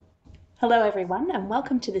Hello everyone and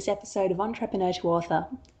welcome to this episode of Entrepreneur to Author.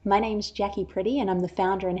 My name's Jackie Pretty and I'm the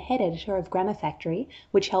founder and head editor of Grammar Factory,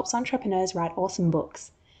 which helps entrepreneurs write awesome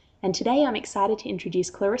books. And today I'm excited to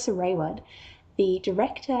introduce Clarissa Rayward, the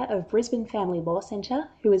director of Brisbane Family Law Centre,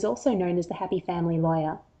 who is also known as the Happy Family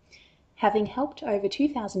Lawyer. Having helped over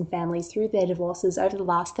 2,000 families through their divorces over the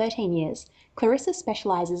last 13 years, Clarissa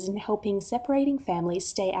specialises in helping separating families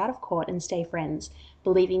stay out of court and stay friends,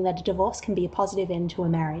 believing that a divorce can be a positive end to a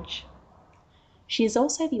marriage. She is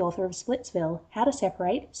also the author of Splitsville, How to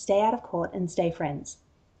Separate, Stay Out of Court and Stay Friends.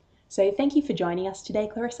 So thank you for joining us today,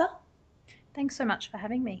 Clarissa. Thanks so much for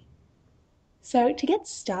having me. So to get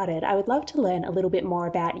started, I would love to learn a little bit more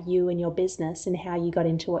about you and your business and how you got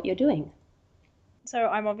into what you're doing. So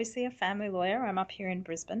I'm obviously a family lawyer. I'm up here in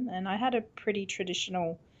Brisbane, and I had a pretty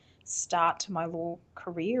traditional start to my law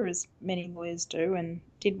career, as many lawyers do, and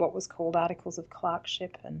did what was called articles of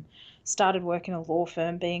clerkship and started work in a law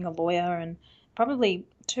firm being a lawyer. And probably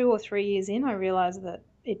 2 or 3 years in, I realised that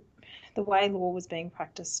the way law was being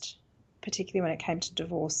practiced, particularly when it came to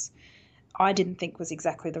divorce, I didn't think was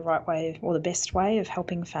exactly the right way or the best way of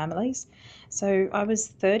helping families. So I was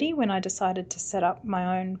 30 when I decided to set up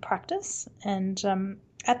my own practice. And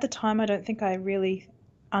at the time, I don't think I really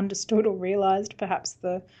understood or realised perhaps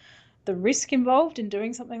the risk involved in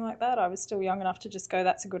doing something like that. I was still young enough to just go,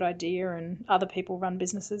 that's a good idea, and other people run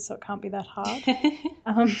businesses, so it can't be that hard.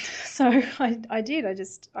 So I did.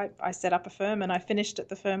 I set up a firm, and I finished at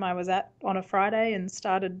the firm I was at on a Friday and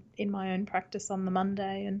started in my own practice on the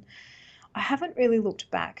Monday. And I haven't really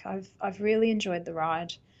looked back. I've really enjoyed the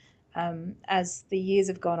ride. As the years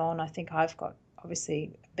have gone on, I think I've got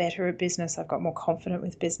obviously better at business. I've got more confident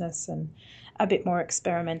with business and a bit more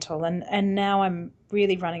experimental. And now I'm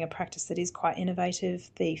really running a practice that is quite innovative.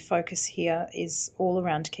 The focus here is all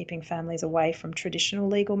around keeping families away from traditional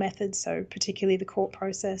legal methods, so particularly the court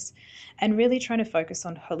process, and really trying to focus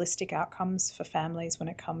on holistic outcomes for families when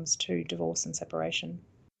it comes to divorce and separation.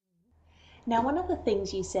 Now, one of the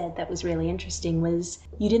things you said that was really interesting was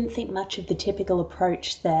you didn't think much of the typical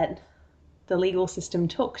approach that the legal system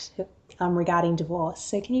took regarding divorce.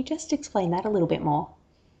 So can you just explain that a little bit more?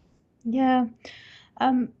 Yeah.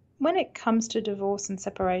 When it comes to divorce and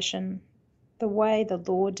separation, the way the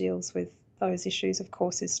law deals with those issues, of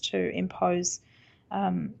course, is to impose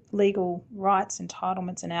legal rights,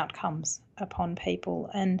 entitlements, and outcomes upon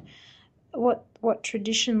people. And what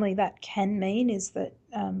traditionally that can mean is that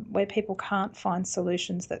where people can't find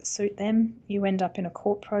solutions that suit them, you end up in a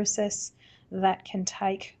court process that can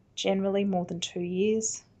take generally more than 2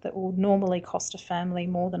 years, that will normally cost a family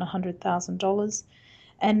more than $100,000,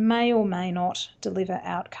 and may or may not deliver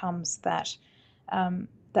outcomes that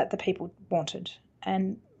the people wanted.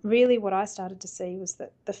 And really what I started to see was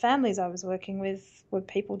that the families I was working with were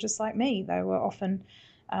people just like me. They were often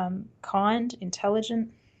kind,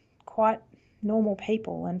 intelligent, quite normal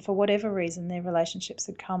people, and for whatever reason their relationships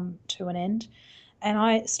had come to an end. And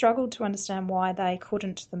I struggled to understand why they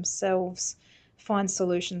couldn't themselves find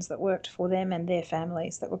solutions that worked for them and their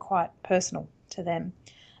families, that were quite personal to them.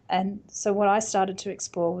 And so what I started to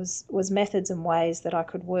explore was methods and ways that I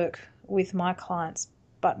could work with my clients,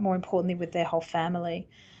 but more importantly with their whole family,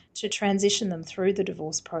 to transition them through the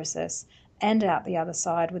divorce process and out the other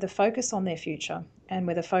side with a focus on their future and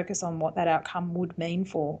with a focus on what that outcome would mean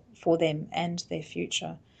for them and their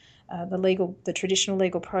future. The traditional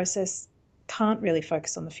legal process can't really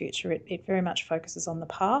focus on the future. It very much focuses on the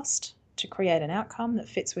past to create an outcome that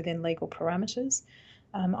fits within legal parameters.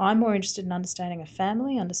 I'm more interested in understanding a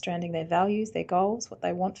family, understanding their values, their goals, what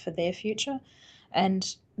they want for their future,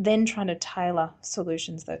 and then trying to tailor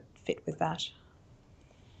solutions that fit with that.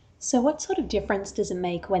 So what sort of difference does it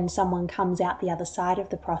make when someone comes out the other side of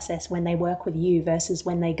the process when they work with you versus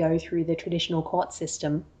when they go through the traditional court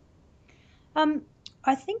system?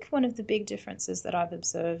 I think one of the big differences that I've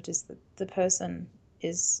observed is that the person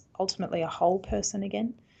is ultimately a whole person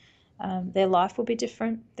again. Their life will be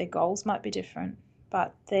different, their goals might be different,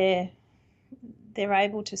 but they're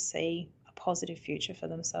able to see a positive future for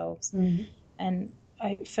themselves. Mm-hmm. And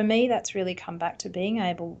for me, that's really come back to being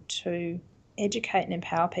able to educate and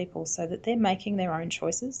empower people so that they're making their own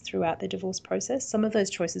choices throughout the divorce process. Some of those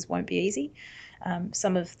choices won't be easy.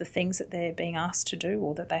 Some of the things that they're being asked to do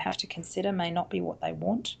or that they have to consider may not be what they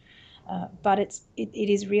want. But it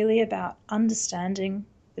is really about understanding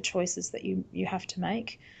the choices that you have to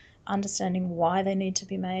make, understanding why they need to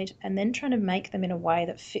be made, and then trying to make them in a way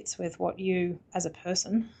that fits with what you as a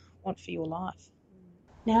person want for your life.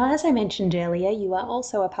 Now, as I mentioned earlier, you are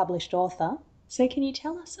also a published author. So can you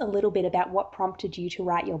tell us a little bit about what prompted you to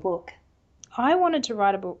write your book? I wanted to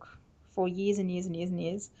write a book for years and years and years and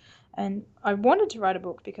years. And I wanted to write a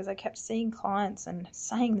book because I kept seeing clients and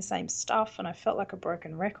saying the same stuff, and I felt like a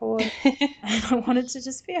broken record. And I wanted to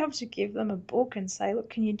just be able to give them a book and say, look,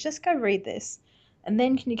 can you just go read this? And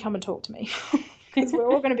then can you come and talk to me? Because we're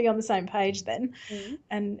all going to be on the same page then. Mm.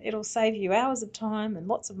 And it'll save you hours of time and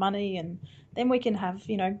lots of money. And then we can have,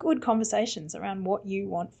 good conversations around what you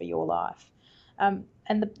want for your life. And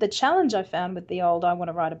the challenge I found with the old I want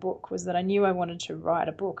to write a book was that I knew I wanted to write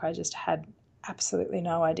a book. I just had absolutely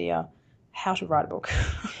no idea how to write a book,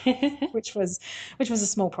 which was a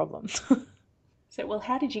small problem. So, well,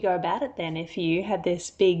 how did you go about it then if you had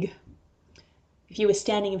this big, if you were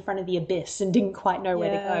standing in front of the abyss and didn't quite know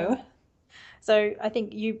where to Yeah. go? So I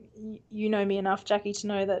think you know me enough, Jackie, to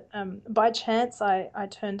know that by chance I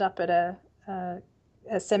turned up at a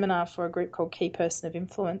seminar for a group called Key Person of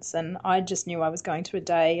Influence, and I just knew I was going to a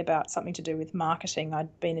day about something to do with marketing.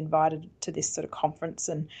 I'd been invited to this sort of conference,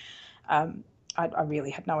 and I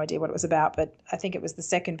really had no idea what it was about, but I think it was the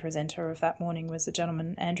second presenter of that morning was a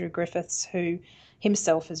gentleman, Andrew Griffiths, who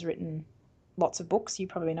himself has written lots of books. You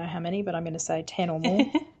probably know how many, but I'm going to say 10 or more,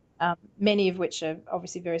 many of which are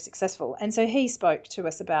obviously very successful. And so he spoke to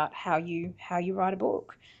us about how you write a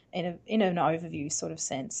book in an overview sort of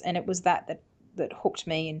sense. And it was that hooked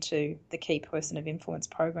me into the Key Person of Influence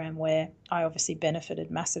program, where I obviously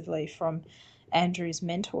benefited massively from Andrew's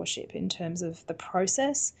mentorship in terms of the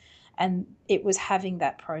process. And it was having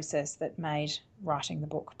that process that made writing the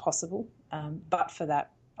book possible. But for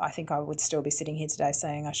that, I think I would still be sitting here today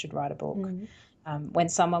saying I should write a book. When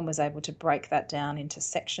someone was able to break that down into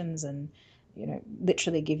sections and,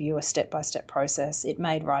 literally give you a step-by-step process, it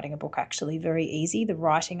made writing a book actually very easy. The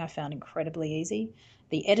writing I found incredibly easy.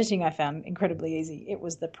 The editing I found incredibly easy. It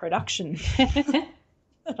was the production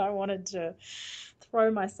that I wanted to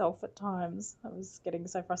throw myself at times. I was getting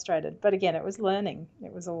so frustrated. But again, it was learning.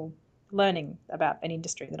 It was all learning about an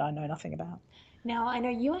industry that I know nothing about. Now, I know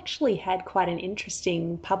you actually had quite an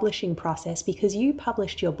interesting publishing process because you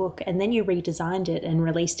published your book and then you redesigned it and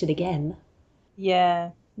released it again.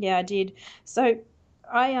 Yeah, I did. So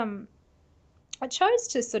I chose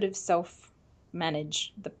to sort of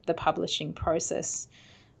self-manage the publishing process.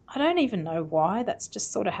 I don't even know why. That's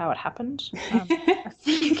just sort of how it happened. I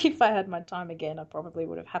think if I had my time again, I probably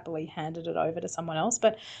would have happily handed it over to someone else.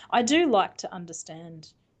 But I do like to understand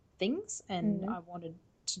things, and I wanted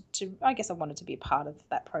I guess I wanted to be a part of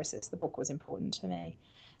that process. The book was important to me.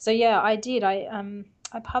 So yeah, I did. I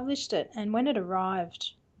published it, and when it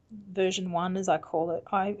arrived, version 1 as I call it,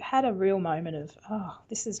 I had a real moment of, oh,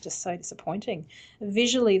 this is just so disappointing.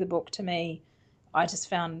 Visually, the book to me, I just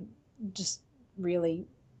found just really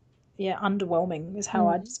underwhelming is how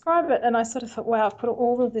I describe it. And I sort of thought, wow, I've put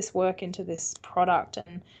all of this work into this product,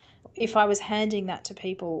 and if I was handing that to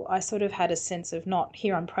people, I sort of had a sense of not,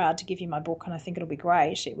 here, I'm proud to give you my book and I think it'll be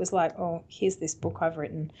great. It was like, oh, here's this book I've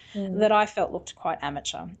written that I felt looked quite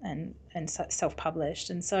amateur and self-published.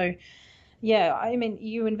 And so, yeah, I mean,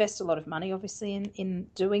 you invest a lot of money, obviously, in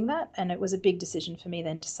doing that. And it was a big decision for me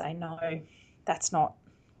then to say, no, that's not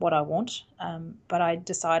what I want. But I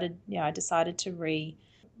decided to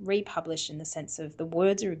republish in the sense of the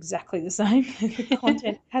words are exactly the same. The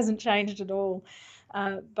content hasn't changed at all.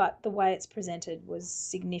 But the way it's presented was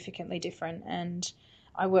significantly different. And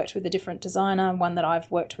I worked with a different designer, one that I've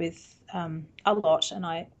worked with a lot. And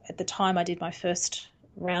at the time I did my first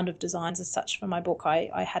round of designs as such for my book,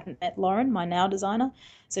 I hadn't met Lauren, my now designer.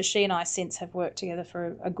 So she and I since have worked together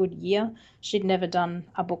for a good year. She'd never done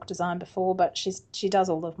a book design before, but she does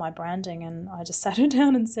all of my branding. And I just sat her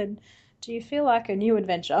down and said, do you feel like a new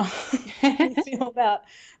adventure? How do you feel about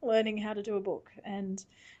learning how to do a book? And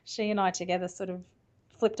she and I together sort of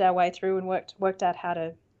flipped our way through and worked out how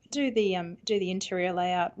to do the interior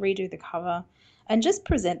layout, redo the cover, and just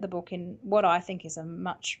present the book in what I think is a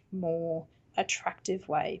much more attractive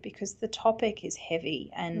way, because the topic is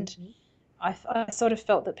heavy, and I sort of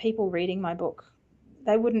felt that people reading my book,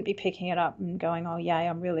 they wouldn't be picking it up and going, oh, yay,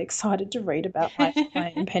 I'm really excited to read about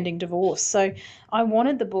my impending divorce. So I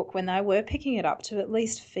wanted the book, when they were picking it up, to at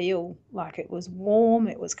least feel like it was warm,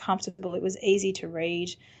 it was comfortable, it was easy to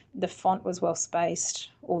read, the font was well spaced,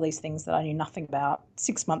 all these things that I knew nothing about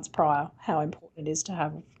 6 months prior, how important it is to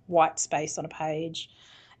have white space on a page.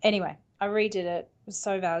 Anyway, I redid it. It was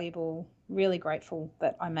so valuable, really grateful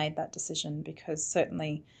that I made that decision, because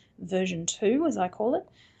certainly version 2, as I call it,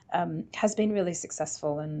 has been really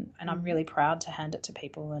successful, and I'm really proud to hand it to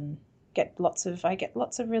people and get lots of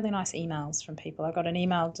really nice emails from people. I got an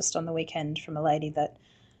email just on the weekend from a lady that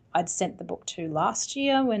I'd sent the book to last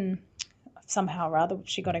year somehow or other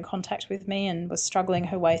she got in contact with me and was struggling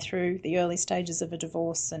her way through the early stages of a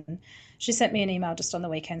divorce. And she sent me an email just on the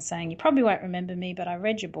weekend saying, "You probably won't remember me, but I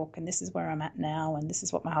read your book and this is where I'm at now and this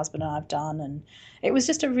is what my husband and I have done." And it was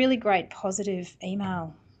just a really great positive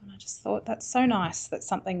email. And I just thought, that's so nice that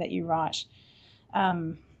something that you write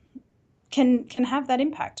can have that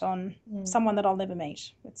impact on someone that I'll never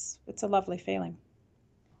meet. It's a lovely feeling.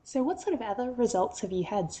 So what sort of other results have you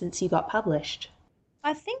had since you got published?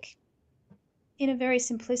 I think, in a very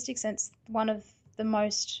simplistic sense, one of the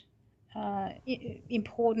most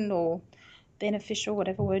important or beneficial,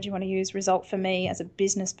 whatever word you want to use, result for me as a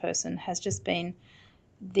business person has just been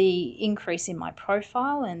the increase in my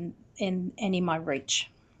profile and in my reach.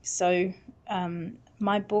 So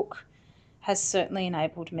my book has certainly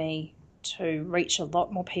enabled me to reach a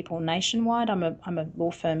lot more people nationwide. I'm a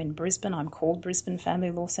law firm in Brisbane. I'm called Brisbane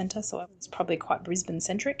Family Law Centre, so it's probably quite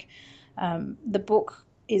Brisbane-centric. The book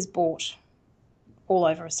is bought all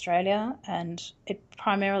over Australia, and it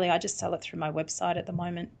primarily, I just sell it through my website at the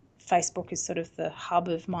moment. Facebook is sort of the hub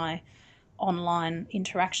of my online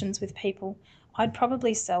interactions with people. I'd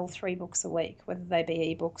probably sell 3 books a week, whether they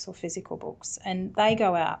be ebooks or physical books, and they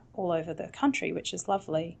go out all over the country, which is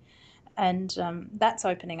lovely. And that's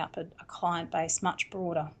opening up a client base much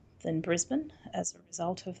broader than Brisbane as a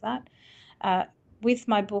result of that. With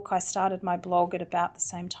my book, I started my blog at about the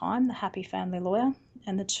same time, The Happy Family Lawyer,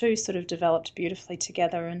 and the two sort of developed beautifully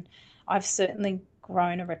together. And I've certainly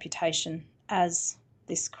grown a reputation as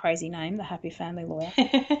this crazy name, The Happy Family Lawyer,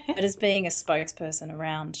 but as being a spokesperson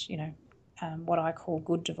around, what I call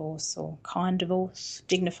good divorce or kind divorce,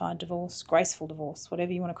 dignified divorce, graceful divorce,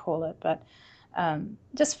 whatever you want to call it. But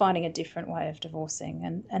just finding a different way of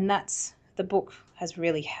divorcing. And that's, the book has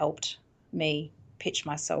really helped me pitch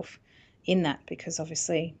myself in that, because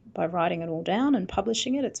obviously by writing it all down and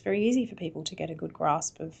publishing it, it's very easy for people to get a good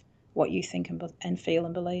grasp of what you think and feel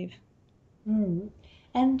and believe.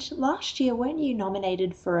 And last year, weren't you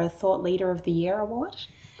nominated for a Thought Leader of the Year award?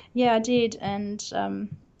 Yeah, I did, and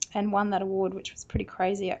won that award, which was pretty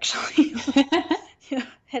crazy actually. Yeah,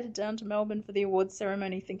 headed down to Melbourne for the awards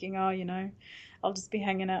ceremony thinking, I'll just be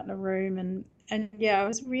hanging out in a room. And yeah, I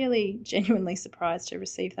was really genuinely surprised to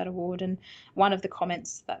receive that award. And one of the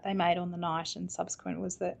comments that they made on the night and subsequent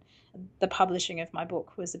was that the publishing of my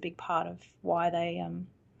book was a big part of why they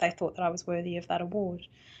thought that I was worthy of that award.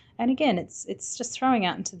 And again, it's just throwing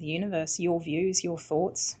out into the universe your views, your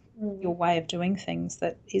thoughts, your way of doing things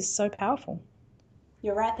that is so powerful.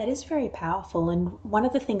 You're right, that is very powerful. And one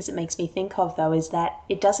of the things it makes me think of, though, is that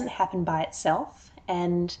it doesn't happen by itself.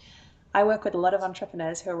 And I work with a lot of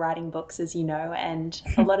entrepreneurs who are writing books, as you know, and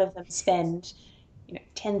a lot of them spend,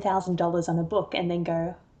 $10,000 on a book and then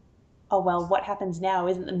go, oh, well, what happens now?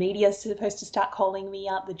 Isn't the media supposed to start calling me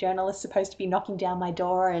up? The journalist's supposed to be knocking down my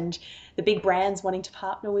door and the big brands wanting to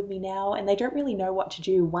partner with me now. And they don't really know what to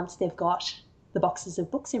do once they've got the boxes of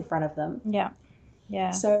books in front of them.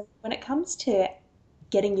 Yeah. So when it comes to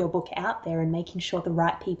getting your book out there and making sure the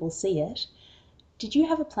right people see it, did you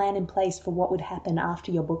have a plan in place for what would happen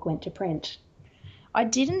after your book went to print? I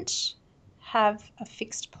didn't have a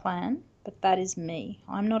fixed plan, but that is me.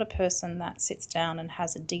 I'm not a person that sits down and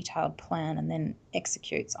has a detailed plan and then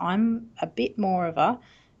executes. I'm a bit more of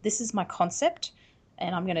this is my concept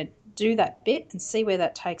and I'm going to do that bit and see where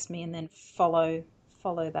that takes me and then follow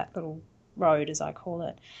that little road, as I call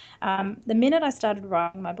it. The minute I started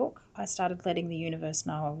writing my book, I started letting the universe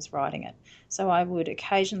know I was writing it. So I would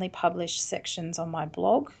occasionally publish sections on my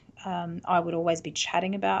blog. I would always be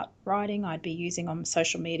chatting about writing. I'd be using on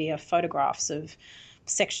social media photographs of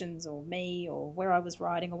sections or me or where I was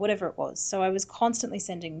writing or whatever it was. So I was constantly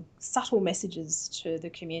sending subtle messages to the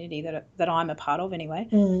community that I'm a part of anyway,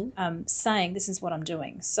 saying this is what I'm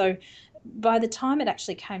doing. So by the time it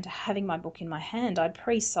actually came to having my book in my hand, I'd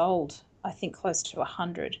pre-sold, I think, close to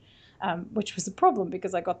 100, which was a problem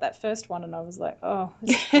because I got that first one and I was like, oh,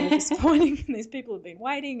 this is really disappointing. These people have been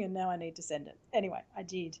waiting and now I need to send it. Anyway, I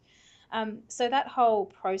did. So that whole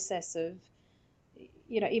process of,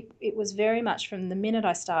 it was very much from the minute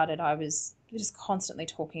I started, I was just constantly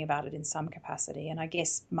talking about it in some capacity and I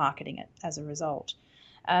guess marketing it as a result.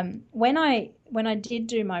 When I did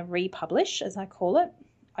do my republish, as I call it,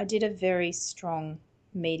 I did a very strong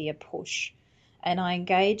media push. And I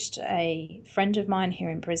engaged a friend of mine here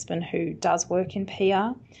in Brisbane who does work in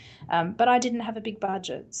PR, but I didn't have a big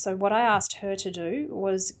budget. So what I asked her to do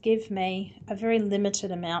was give me a very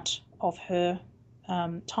limited amount of her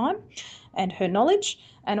time and her knowledge.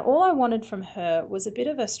 And all I wanted from her was a bit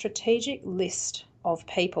of a strategic list of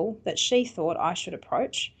people that she thought I should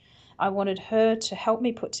approach. I wanted her to help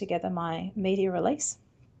me put together my media release.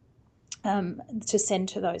 to send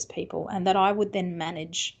to those people, and that I would then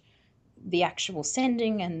manage the actual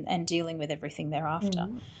sending and dealing with everything thereafter.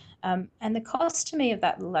 And the cost to me of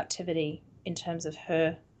that little activity in terms of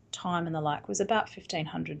her time and the like was about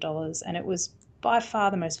 $1,500, and it was by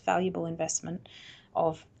far the most valuable investment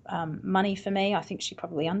of money for me. I think she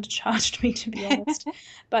probably undercharged me, to be honest.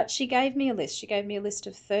 But she gave me a list. She gave me a list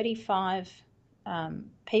of 35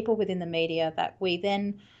 people within the media that we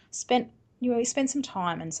then spent some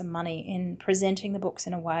time and some money in presenting the books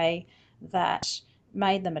in a way that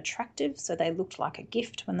made them attractive, so they looked like a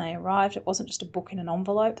gift when they arrived. It wasn't just a book in an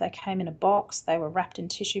envelope. They came in a box. They were wrapped in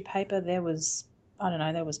tissue paper. There was, I don't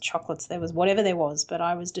know, there was chocolates, there was whatever there was, but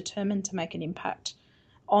I was determined to make an impact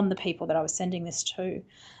on the people that I was sending this to.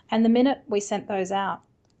 And the minute we sent those out,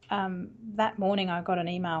 that morning I got an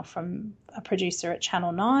email from a producer at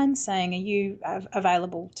Channel 9 saying, "Are you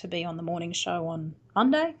available to be on the morning show on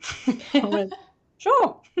Monday?" I went,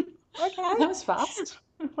 "Sure." Okay. That was fast.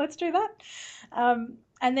 Let's do that.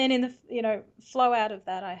 And then in the flow out of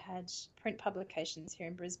that, I had print publications here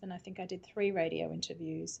in Brisbane. I think I did 3 radio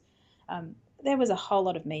interviews. There was a whole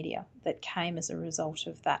lot of media that came as a result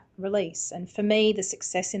of that release. And for me, the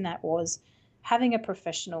success in that was having a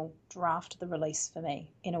professional draft the release for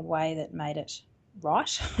me in a way that made it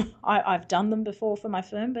right. I've done them before for my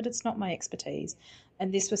firm, but it's not my expertise.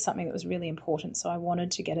 And this was something that was really important, so I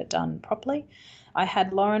wanted to get it done properly. I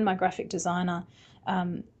had Lauren, my graphic designer,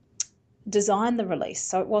 design the release.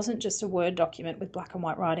 So it wasn't just a Word document with black and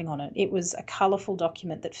white writing on it. It was a colourful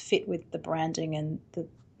document that fit with the branding and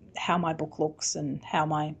how my book looks and how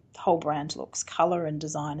my whole brand looks. Colour and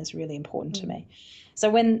design is really important to me. So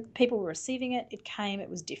when people were receiving it, it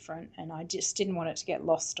was different, and I just didn't want it to get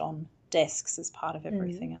lost on desks as part of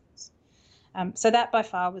everything else. So that by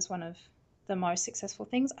far was one of the most successful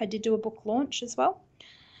things. I did do a book launch as well.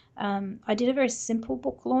 I did a very simple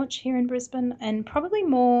book launch here in Brisbane, and probably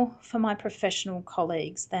more for my professional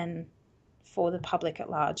colleagues than for the public at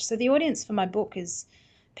large. So the audience for my book is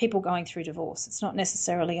people going through divorce. It's not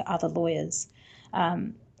necessarily other lawyers.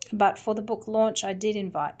 But for the book launch, I did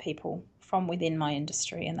invite people from within my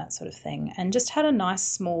industry and that sort of thing, and just had a nice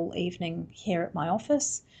small evening here at my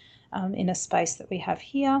office in a space that we have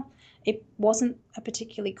here. It wasn't a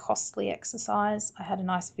particularly costly exercise. I had a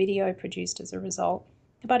nice video produced as a result.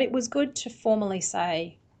 But it was good to formally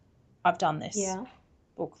say, I've done this,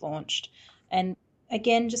 book launched. And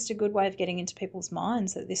again, just a good way of getting into people's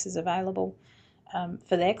minds that this is available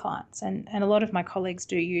for their clients. And a lot of my colleagues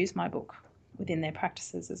do use my book within their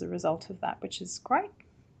practices as a result of that, which is great.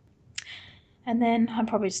 And then I'm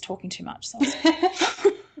probably just talking too much. So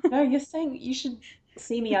No, you're saying you should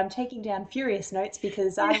see me. I'm taking down furious notes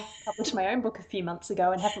because I published my own book a few months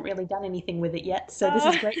ago and haven't really done anything with it yet. So this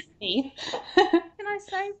is great for me. Can I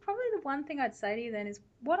say, probably the one thing I'd say to you then is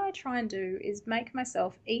what I try and do is make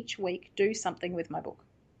myself each week do something with my book.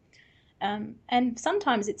 And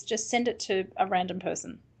sometimes it's just send it to a random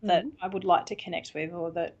person that I would like to connect with,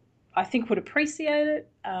 or that I think would appreciate it.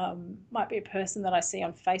 Might be a person that I see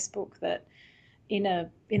on Facebook that in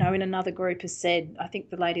another group has said, I think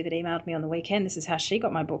the lady that emailed me on the weekend, this is how she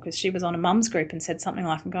got my book, is she was on a mum's group and said something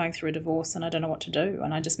like, I'm going through a divorce and I don't know what to do.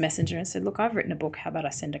 And I just messaged her and said, look, I've written a book. How about I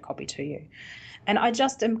send a copy to you? And I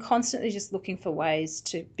just am constantly just looking for ways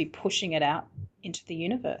to be pushing it out into the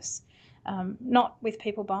universe, not with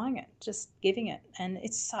people buying it, just giving it. And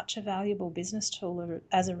it's such a valuable business tool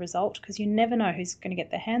as a result, because you never know who's going to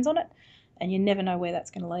get their hands on it and you never know where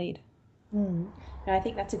that's going to lead. And I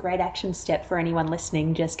think that's a great action step for anyone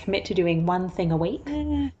listening. Just commit to doing one thing a week.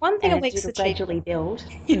 One thing a week's it'll gradually build.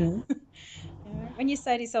 When you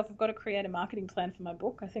say to yourself, I've got to create a marketing plan for my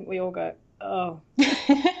book, I think we all go, oh,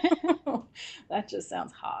 that just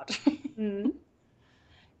sounds hard.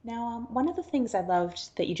 Now, one of the things I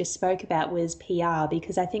loved that you just spoke about was PR,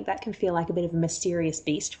 because I think that can feel like a bit of a mysterious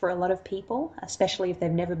beast for a lot of people, especially if they've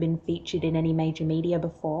never been featured in any major media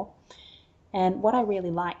before. And what I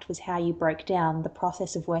really liked was how you broke down the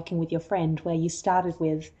process of working with your friend, where you started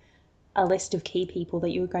with a list of key people that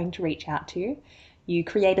you were going to reach out to. You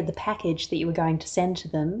created the package that you were going to send to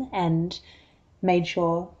them and made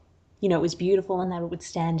sure, it was beautiful and that it would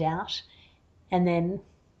stand out. And then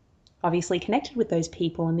obviously connected with those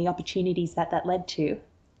people and the opportunities that led to.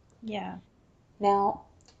 Yeah. Now,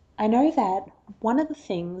 I know that one of the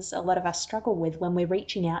things a lot of us struggle with when we're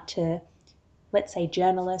reaching out to, let's say,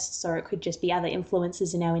 journalists, or it could just be other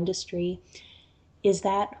influencers in our industry, is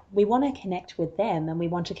that we want to connect with them and we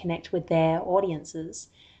want to connect with their audiences,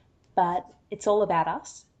 but it's all about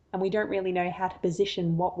us and we don't really know how to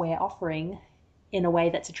position what we're offering in a way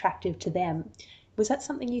that's attractive to them. Was that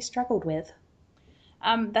something you struggled with?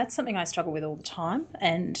 That's something I struggle with all the time.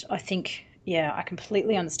 And I think, yeah, I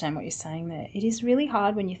completely understand what you're saying there. It is really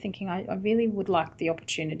hard when you're thinking, I really would like the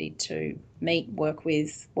opportunity to meet, work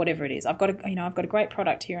with, whatever it is. I've got a great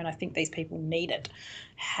product here and I think these people need it.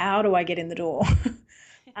 How do I get in the door?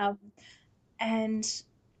 um, and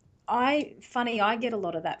I get a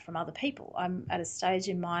lot of that from other people. I'm at a stage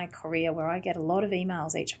in my career where I get a lot of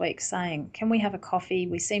emails each week saying, can we have a coffee?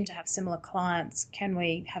 We seem to have similar clients. Can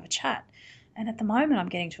we have a chat? And at the moment, I'm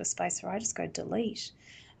getting to a space where I just go delete,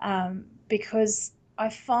 because I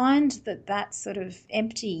find that sort of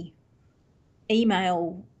empty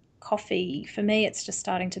email coffee, for me, it's just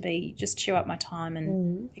starting to be just chew up my time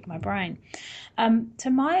and pick my brain. So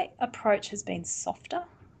my approach has been softer.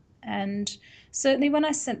 And certainly when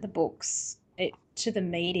I sent the books to the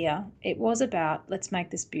media, it was about, let's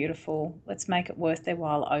make this beautiful, let's make it worth their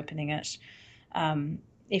while opening it.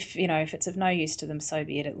 If it's of no use to them, so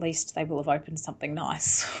be it. At least they will have opened something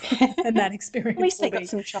nice, and that experience. At least they got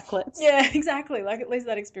some chocolates. Yeah, exactly. Like at least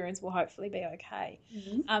that experience will hopefully be okay.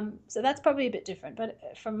 So that's probably a bit different.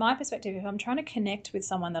 But from my perspective, if I'm trying to connect with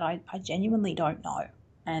someone that I genuinely don't know,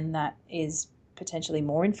 and that is potentially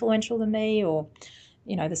more influential than me, or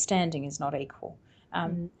the standing is not equal,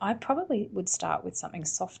 I probably would start with something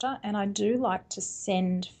softer. And I do like to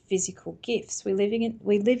send physical gifts. We live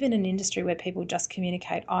in an industry where people just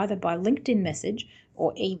communicate either by LinkedIn message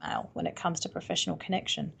or email when it comes to professional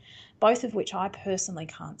connection, both of which I personally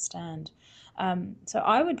can't stand. So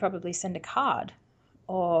I would probably send a card,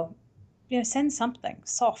 or send something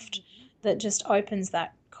soft that just opens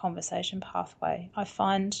that conversation pathway. I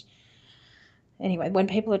find, anyway, when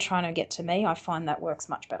people are trying to get to me, I find that works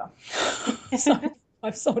much better. So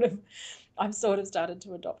I've sort of started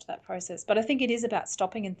to adopt that process. But I think it is about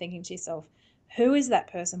stopping and thinking to yourself, who is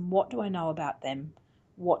that person? What do I know about them?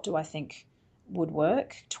 What do I think would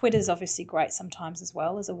work? Twitter's obviously great sometimes as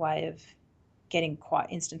well as a way of getting quite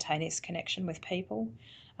instantaneous connection with people.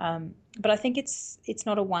 But I think it's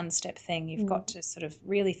not a one-step thing. You've got to sort of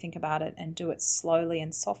really think about it and do it slowly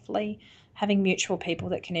and softly. Having mutual people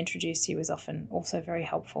that can introduce you is often also very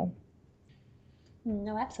helpful.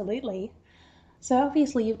 No, absolutely. So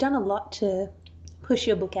obviously you've done a lot to push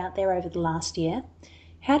your book out there over the last year.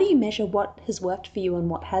 How do you measure what has worked for you and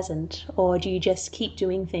what hasn't? Or do you just keep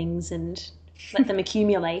doing things and let them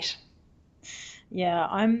accumulate? Yeah,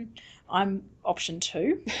 I'm option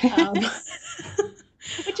 2.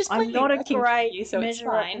 Which is I'm clearly not a working for great you, so it's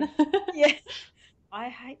measurer. fine. Yeah. I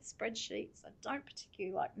hate spreadsheets. I don't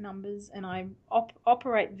particularly like numbers, and I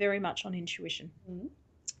operate very much on intuition.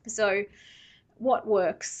 So what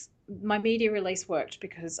works? My media release worked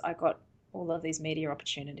because I got all of these media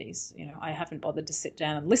opportunities. I haven't bothered to sit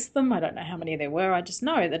down and list them. I don't know how many there were. I just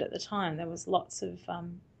know that at the time there was lots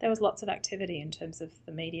of activity in terms of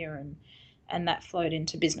the media, and that flowed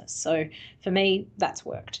into business. So for me, that's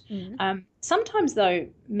worked. Sometimes though,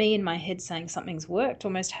 me in my head saying something's worked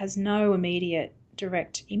almost has no immediate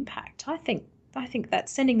direct impact. I think that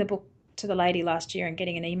sending the book to the lady last year and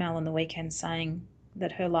getting an email on the weekend saying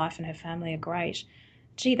that her life and her family are great,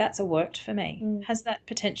 gee, that's a worked for me. Has that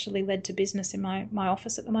potentially led to business in my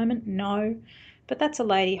office at the moment? No. But that's a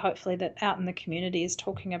lady, hopefully, that out in the community is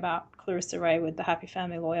talking about Clarissa Rayward, the happy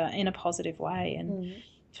family lawyer, in a positive way. And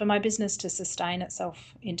for my business to sustain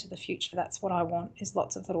itself into the future, that's what I want, is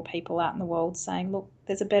lots of little people out in the world saying, look,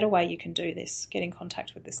 there's a better way you can do this. Get in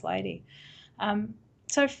contact with this lady.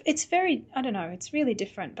 So it's very, I don't know, it's really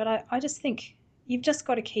different. But I just think you've just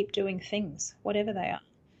got to keep doing things, whatever they are.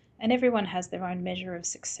 And everyone has their own measure of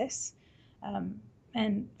success.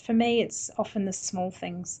 And for me, it's often the small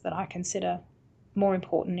things that I consider more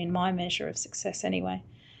important in my measure of success anyway,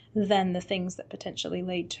 than the things that potentially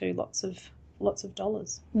lead to lots of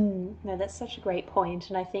dollars. No, that's such a great point.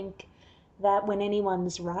 And I think that when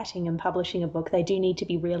anyone's writing and publishing a book, they do need to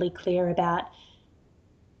be really clear about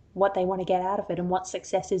what they want to get out of it and what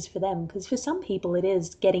success is for them. Because for some people it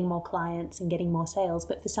is getting more clients and getting more sales,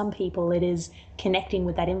 but for some people it is connecting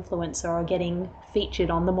with that influencer or getting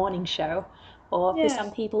featured on the morning show, or for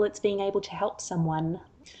some people it's being able to help someone.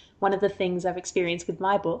 One of the things I've experienced with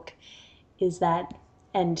my book is that,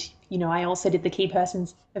 and I also did the Key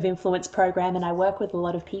Persons of Influence program, and I work with a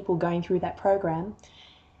lot of people going through that program,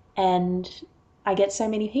 and I get so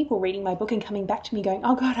many people reading my book and coming back to me going,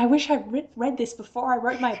 oh God, I wish I read this before I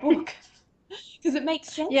wrote my book. Because it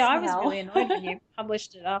makes sense Yeah, now. I was really annoyed when you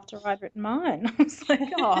published it after I'd written mine. I was like,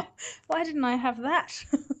 oh, why didn't I have that?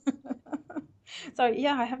 So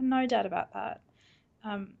yeah, I have no doubt about that.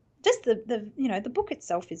 Just the book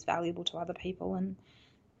itself is valuable to other people, and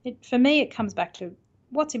for me it comes back to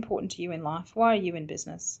what's important to you in life. Why are you in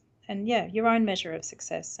business? and yeah, your own measure of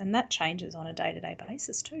success. And that changes on a day-to-day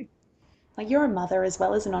basis too. Like, you're a mother as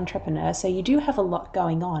well as an entrepreneur, so you do have a lot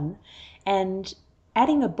going on. And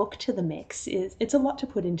adding a book to the mix it's a lot to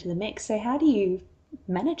put into the mix. So how do you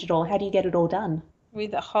manage it all? How do you get it all done?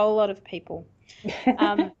 With a whole lot of people.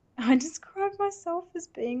 I describe myself as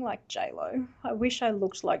being like J-Lo. I wish I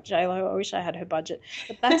looked like J-Lo. I wish I had her budget.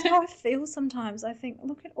 But that's how I feel sometimes. I think,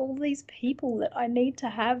 look at all these people that I need to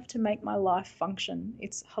have to make my life function.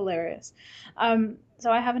 It's hilarious.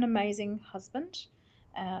 So I have an amazing husband,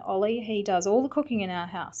 Ollie. He does all the cooking in our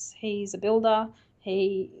house. He's a builder.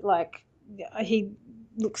 He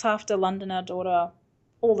looks after London, our daughter,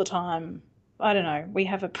 all the time. I don't know. We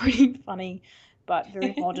have a pretty funny but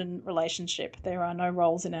very modern relationship. There are no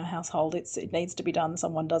roles in our household. It needs to be done.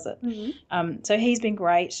 Someone does it. Mm-hmm. So he's been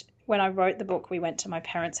great. When I wrote the book, we went to my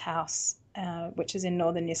parents' house, which is in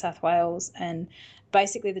northern New South Wales. And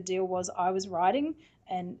basically the deal was I was writing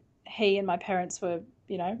and he and my parents were,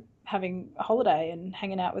 having a holiday and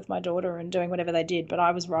hanging out with my daughter and doing whatever they did. But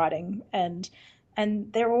I was writing and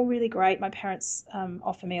they're all really great. My parents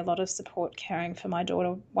offer me a lot of support caring for my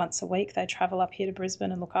daughter once a week. They travel up here to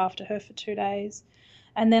Brisbane and look after her for 2 days.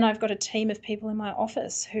 And then I've got a team of people in my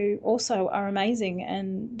office who also are amazing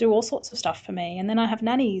and do all sorts of stuff for me. And then I have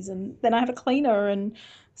nannies and then I have a cleaner. And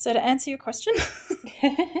so to answer your question,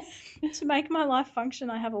 to make my life function,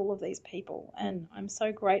 I have all of these people. And I'm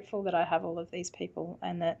so grateful that I have all of these people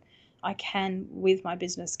and that I can, with my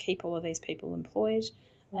business, keep all of these people employed.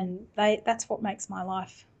 And that's what makes my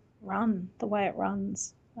life run the way it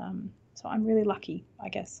runs. So I'm really lucky, I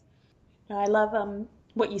guess. I love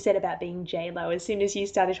what you said about being J-Lo. As soon as you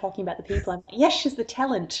started talking about the people, I'm like, yes, she's the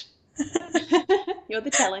talent. You're the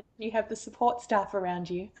talent. You have the support staff around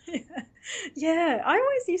you. Yeah, I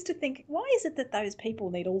always used to think, why is it that those people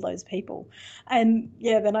need all those people? And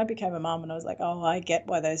yeah, then I became a mum and I was like, oh, I get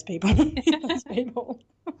why those people need those people.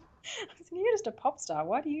 I was like, you're just a pop star.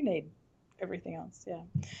 Why do you need everything else? Yeah.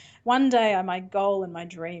 One day my goal and my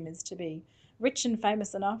dream is to be rich and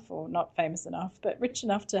famous enough, or not famous enough, but rich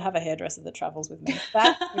enough to have a hairdresser that travels with me.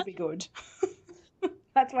 That would be good.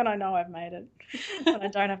 That's when I know I've made it, when I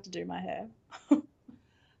don't have to do my hair.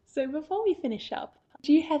 So before we finish up,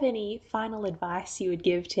 do you have any final advice you would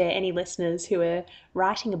give to any listeners who are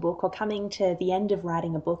writing a book or coming to the end of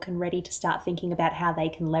writing a book and ready to start thinking about how they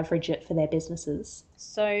can leverage it for their businesses?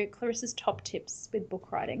 So Clarissa's top tips with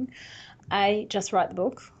book writing. A, just write the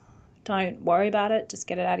book. Don't worry about it. Just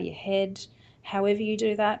get it out of your head. However you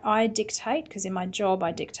do that, I dictate, because in my job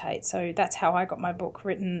I dictate. So that's how I got my book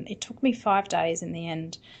written. It took me 5 days in the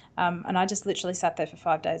end. And I just literally sat there for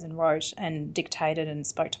 5 days and wrote and dictated and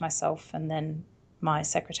spoke to myself, and then my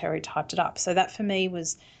secretary typed it up. So that for me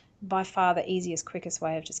was by far the easiest, quickest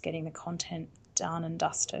way of just getting the content done and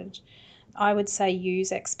dusted. I would say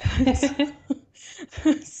use experts.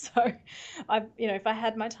 So if I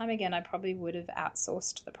had my time again, I probably would have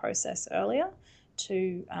outsourced the process earlier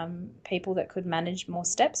to people that could manage more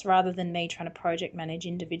steps rather than me trying to project manage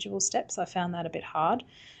individual steps. I found that a bit hard,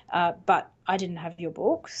 but I didn't have your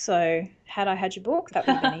book. So had I had your book, that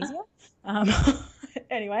would have been easier.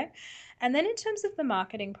 Anyway, and then in terms of the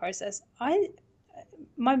marketing process,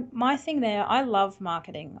 my thing there, I love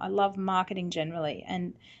marketing. I love marketing generally.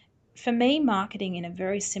 And for me, marketing in a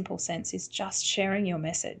very simple sense is just sharing your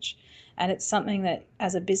message. And it's something that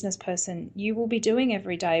as a business person, you will be doing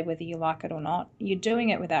every day, whether you like it or not. You're doing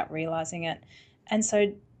it without realizing it. And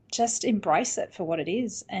so just embrace it for what it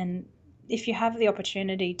is. And if you have the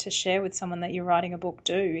opportunity to share with someone that you're writing a book,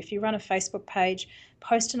 do. If you run a Facebook page,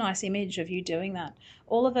 post a nice image of you doing that.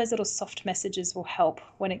 All of those little soft messages will help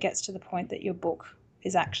when it gets to the point that your book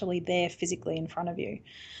is actually there physically in front of you.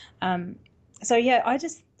 So yeah,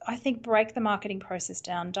 I think break the marketing process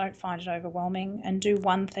down. Don't find it overwhelming and do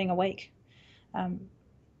one thing a week.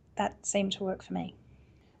 That seemed to work for me.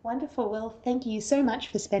 Wonderful. Well, thank you so much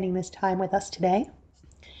for spending this time with us today.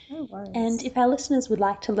 No worries. And if our listeners would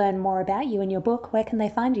like to learn more about you and your book, where can they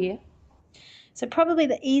find you? So probably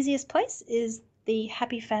the easiest place is the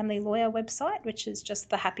Happy Family Lawyer website, which is just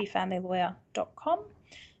thehappyfamilylawyer.com.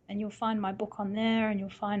 And you'll find my book on there, and you'll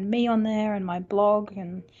find me on there, and my blog,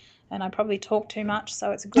 and I probably talk too much,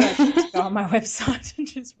 so it's a good idea to go on my website and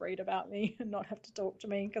just read about me and not have to talk to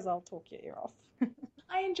me, because I'll talk your ear off.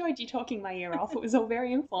 I enjoyed you talking my ear off. It was all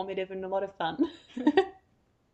very informative and a lot of fun.